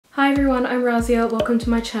Hi everyone, I'm Razia. Welcome to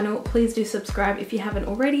my channel. Please do subscribe if you haven't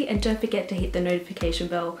already and don't forget to hit the notification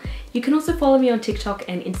bell. You can also follow me on TikTok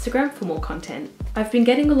and Instagram for more content. I've been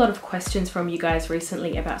getting a lot of questions from you guys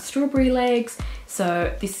recently about strawberry legs,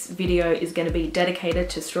 so this video is going to be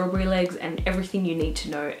dedicated to strawberry legs and everything you need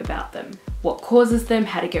to know about them. What causes them,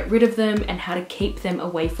 how to get rid of them, and how to keep them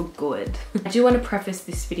away for good. I do want to preface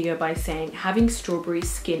this video by saying having strawberry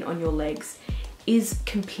skin on your legs is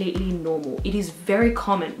completely normal. It is very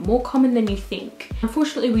common, more common than you think.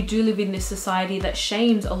 Unfortunately, we do live in this society that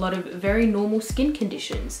shames a lot of very normal skin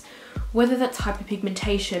conditions, whether that's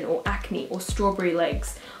hyperpigmentation or acne or strawberry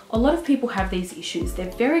legs. A lot of people have these issues. They're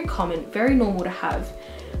very common, very normal to have,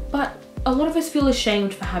 but a lot of us feel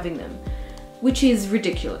ashamed for having them, which is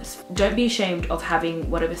ridiculous. Don't be ashamed of having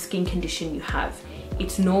whatever skin condition you have.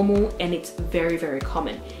 It's normal and it's very, very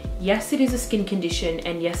common. Yes, it is a skin condition,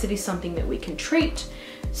 and yes, it is something that we can treat.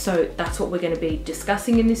 So that's what we're going to be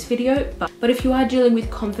discussing in this video. But if you are dealing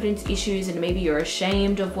with confidence issues and maybe you're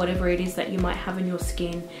ashamed of whatever it is that you might have in your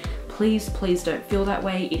skin, please don't feel that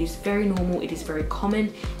way. It is very normal, it is very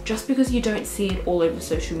common. Just because you don't see it all over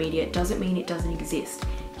social media doesn't mean it doesn't exist.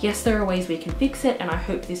 Yes, there are ways we can fix it, and I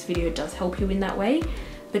hope this video does help you in that way.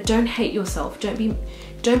 But don't hate yourself. Don't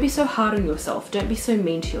be so hard on yourself. Don't be so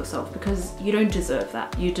mean to yourself, because you don't deserve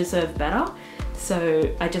that. You deserve better.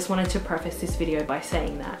 So I just wanted to preface this video by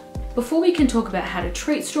saying that. Before we can talk about how to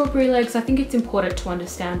treat strawberry legs, I think it's important to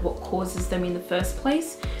understand what causes them in the first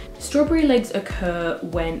place. Strawberry legs occur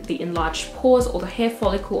when the enlarged pores or the hair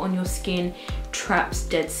follicle on your skin traps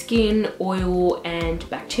dead skin, oil, and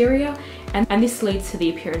bacteria, and this leads to the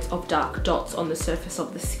appearance of dark dots on the surface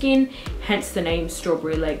of the skin, hence the name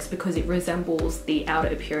strawberry legs, because it resembles the outer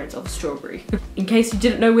appearance of strawberry. In case you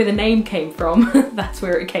didn't know where the name came from, that's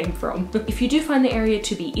where it came from. If you do find the area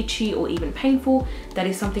to be itchy or even painful, that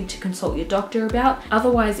is something to consult your doctor about.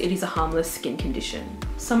 Otherwise, it is a harmless skin condition.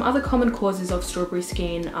 Some other common causes of strawberry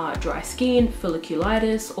skin are dry skin,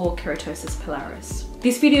 folliculitis, or keratosis pilaris.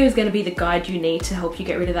 This video is going to be the guide you need to help you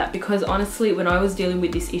get rid of that, because honestly, when I was dealing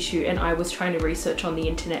with this issue and I was trying to research on the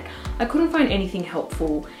internet, I couldn't find anything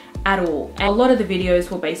helpful at all. And a lot of the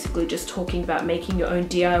videos were basically just talking about making your own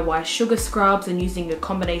DIY sugar scrubs and using a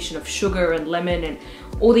combination of sugar and lemon and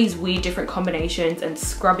all these weird different combinations, and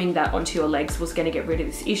scrubbing that onto your legs was going to get rid of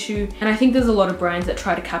this issue. And I think there's a lot of brands that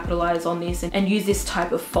try to capitalize on this and use this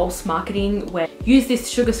type of false marketing where use this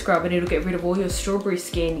sugar scrub and it'll get rid of all your strawberry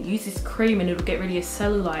skin, use this cream and it'll get rid of your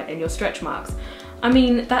cellulite and your stretch marks. I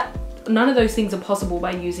mean, none of those things are possible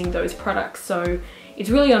by using those products. So it's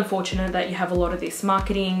really unfortunate that you have a lot of this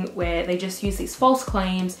marketing where they just use these false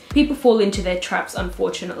claims. People fall into their traps,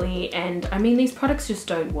 unfortunately, and I mean, these products just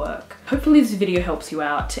don't work. Hopefully this video helps you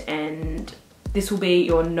out, and this will be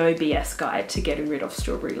your no BS guide to getting rid of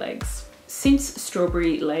strawberry legs. Since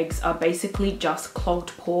strawberry legs are basically just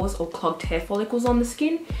clogged pores or clogged hair follicles on the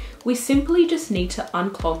skin, we simply just need to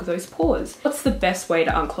unclog those pores. What's the best way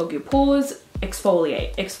to unclog your pores?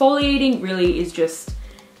 Exfoliate. Exfoliating really is just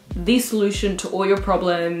the solution to all your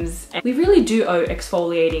problems. And we really do owe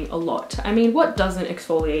exfoliating a lot. I mean, what doesn't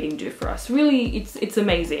exfoliating do for us? Really, it's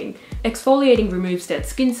amazing. Exfoliating removes dead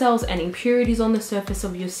skin cells and impurities on the surface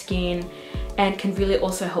of your skin, and can really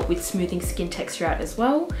also help with smoothing skin texture out as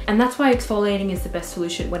well. And that's why exfoliating is the best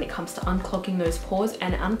solution when it comes to unclogging those pores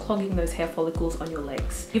and unclogging those hair follicles on your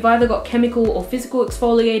legs. You've either got chemical or physical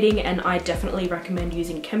exfoliating, and I definitely recommend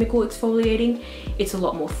using chemical exfoliating. It's a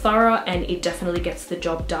lot more thorough and it definitely gets the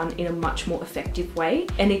job done in a much more effective way,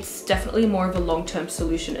 and it's definitely more of a long-term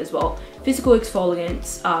solution as well. Physical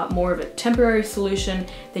exfoliants are more of a temporary solution.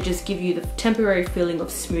 They just give you the temporary feeling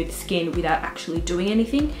of smooth skin without actually doing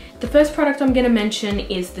anything. The first product I'm going to mention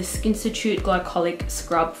is the Skinstitute Glycolic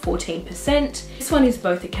Scrub 14%. This one is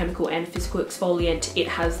both a chemical and physical exfoliant. It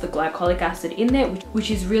has the glycolic acid in there,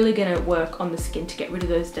 which is really going to work on the skin to get rid of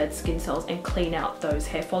those dead skin cells and clean out those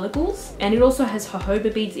hair follicles. And it also has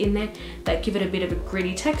jojoba beads in there that give it a bit of a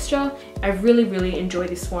gritty texture. I really enjoy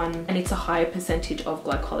this one, and it's a higher percentage of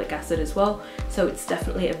glycolic acid as well, so it's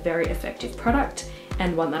definitely a very effective product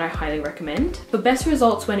and one that I highly recommend. For best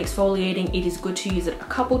results when exfoliating, it is good to use it a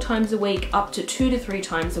couple times a week, up to 2 to 3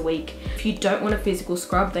 times a week. If you don't want a physical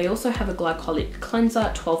scrub, they also have a glycolic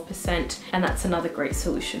cleanser, 12%, and that's another great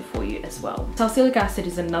solution for you as well. Salicylic acid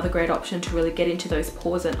is another great option to really get into those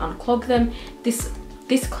pores and unclog them. This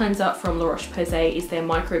This cleanser from La Roche-Posay is their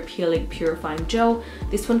Micro Peeling Purifying Gel.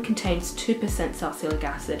 This one contains 2% salicylic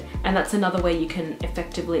acid, and that's another way you can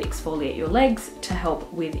effectively exfoliate your legs to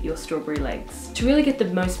help with your strawberry legs. To really get the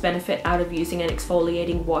most benefit out of using an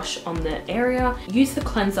exfoliating wash on the area, use the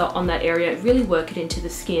cleanser on that area, really work it into the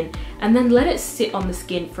skin, and then let it sit on the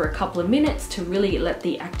skin for a couple of minutes to really let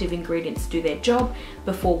the active ingredients do their job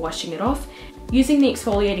before washing it off. Using the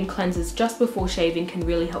exfoliating cleansers just before shaving can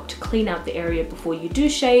really help to clean out the area before you do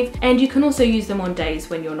shave, and you can also use them on days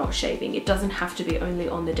when you're not shaving. It doesn't have to be only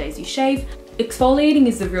on the days you shave. Exfoliating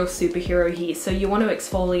is the real superhero here, so you want to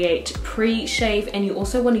exfoliate pre-shave, and you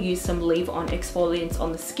also want to use some leave-on exfoliants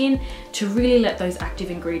on the skin to really let those active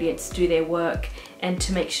ingredients do their work and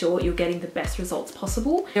to make sure you're getting the best results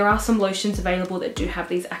possible. There are some lotions available that do have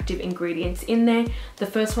these active ingredients in there. The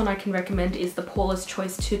first one I can recommend is the Paula's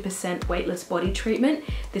Choice 2% Weightless Body Treatment.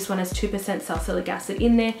 This one has 2% salicylic acid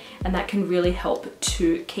in there, and that can really help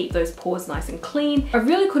to keep those pores nice and clean. I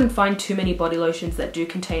really couldn't find too many body lotions that do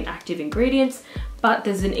contain active ingredients, but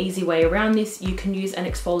there's an easy way around this. You can use an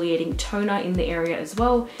exfoliating toner in the area as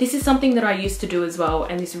well. This is something that I used to do as well,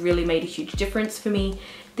 and this really made a huge difference for me.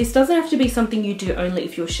 This doesn't have to be something you do only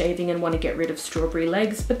if you're shaving and want to get rid of strawberry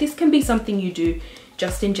legs, but this can be something you do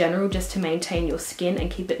just in general, just to maintain your skin and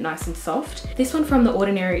keep it nice and soft. This one from The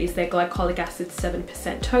Ordinary is their glycolic acid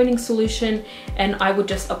 7% toning solution, and I would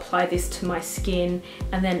just apply this to my skin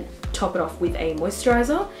and then top it off with a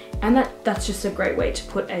moisturizer, and that's just a great way to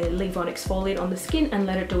put a leave-on exfoliant on the skin and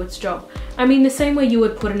let it do its job. I mean, the same way you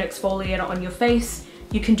would put an exfoliator on your face,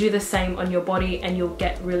 you can do the same on your body and you'll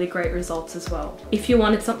get really great results as well. If you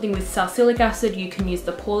wanted something with salicylic acid, you can use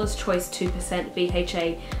the Paula's Choice 2%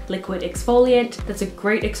 BHA liquid exfoliant. That's a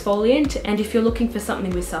great exfoliant, and if you're looking for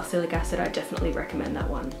something with salicylic acid, I definitely recommend that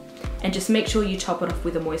one. And just make sure you top it off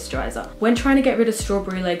with a moisturizer. When trying to get rid of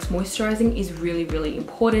strawberry legs, moisturizing is really, really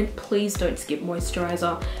important. Please don't skip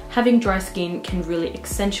moisturizer. Having dry skin can really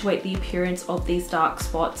accentuate the appearance of these dark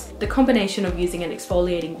spots. The combination of using an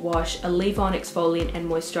exfoliating wash, a leave-on exfoliant, and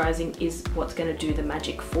moisturizing is what's gonna do the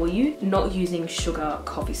magic for you, not using sugar,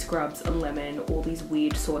 coffee scrubs, a lemon, all these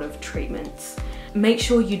weird sort of treatments. Make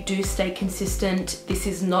sure you do stay consistent. This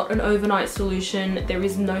is not an overnight solution. There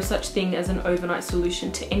is no such thing as an overnight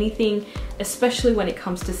solution to anything, especially when it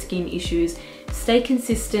comes to skin issues. Stay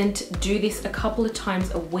consistent, do this a couple of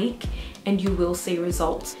times a week, and you will see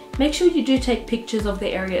results. Make sure you do take pictures of the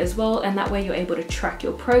area as well, and that way you're able to track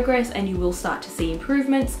your progress and you will start to see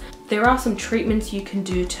improvements. There are some treatments you can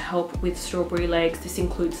do to help with strawberry legs. This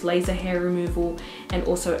includes laser hair removal and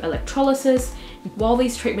also electrolysis. While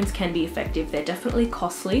these treatments can be effective, they're definitely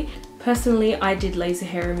costly. Personally, I did laser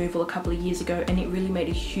hair removal a couple of years ago, and it really made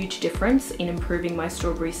a huge difference in improving my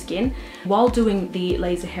strawberry skin. While doing the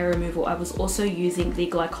laser hair removal, I was also using the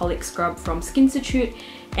glycolic scrub from Skinstitute,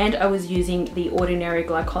 and I was using the Ordinary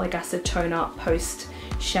glycolic acid toner post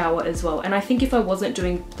shower as well. And I think if I wasn't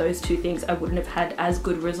doing those two things, I wouldn't have had as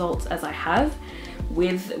good results as I have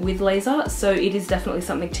with laser. So it is definitely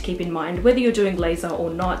something to keep in mind, whether you're doing laser or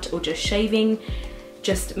not, or just shaving.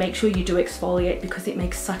 Just make sure you do exfoliate, because it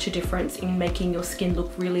makes such a difference in making your skin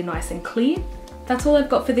look really nice and clear. That's all I've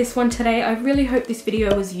got for this one today. I really hope this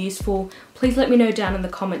video was useful. Please let me know down in the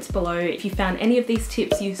comments below if you found any of these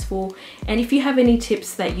tips useful, and if you have any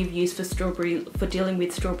tips that you've used for dealing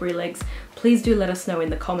with strawberry legs, please do let us know in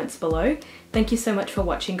the comments below. Thank you so much for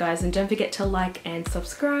watching, guys, and don't forget to like and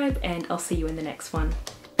subscribe, and I'll see you in the next one.